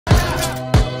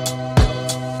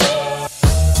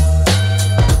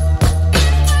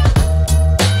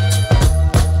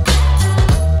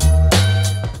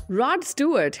Rod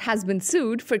Stewart has been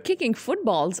sued for kicking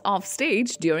footballs off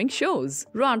stage during shows.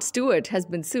 Rod Stewart has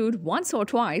been sued once or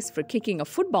twice for kicking a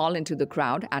football into the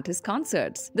crowd at his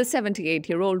concerts. The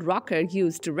 78-year-old rocker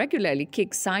used to regularly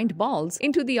kick signed balls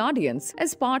into the audience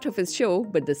as part of his show,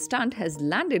 but the stunt has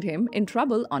landed him in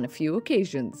trouble on a few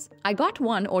occasions. "I got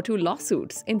 1 or 2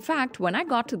 lawsuits. In fact, when I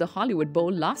got to the Hollywood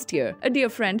Bowl last year, a dear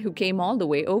friend who came all the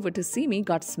way over to see me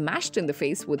got smashed in the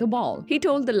face with a ball," he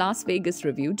told the Las Vegas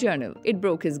Review-Journal. "It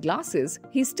broke his glasses.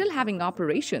 He's still having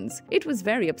operations. It was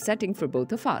very upsetting for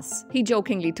both of us." He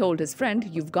jokingly told his friend,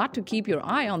 "You've got to keep your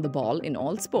eye on the ball in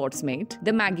all sports, mate."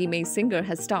 The Maggie May singer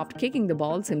has stopped kicking the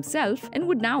balls himself and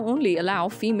would now only allow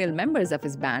female members of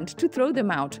his band to throw them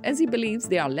out, as he believes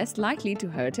they are less likely to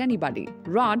hurt anybody.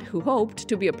 Rod, who hoped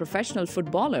to be a professional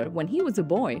footballer when he was a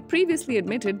boy, previously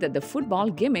admitted that the football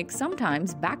gimmick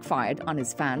sometimes backfired on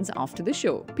his fans after the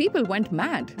show. "People went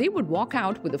mad. They would walk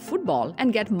out with a football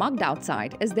and get mugged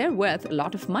outside as they're worth a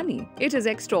lot of money. It is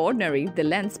extraordinary the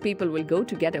lengths people will go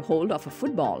to get a hold of a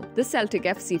football." The Celtic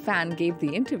FC fan gave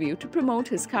the interview to promote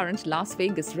his current Las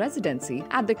Vegas residency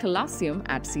at the Colosseum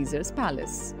at Caesars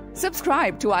Palace.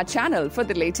 Subscribe to our channel for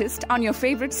the latest on your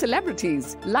favorite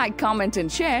celebrities. Like, comment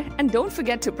and share, and don't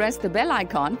forget to press the bell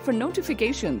icon for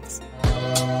notifications.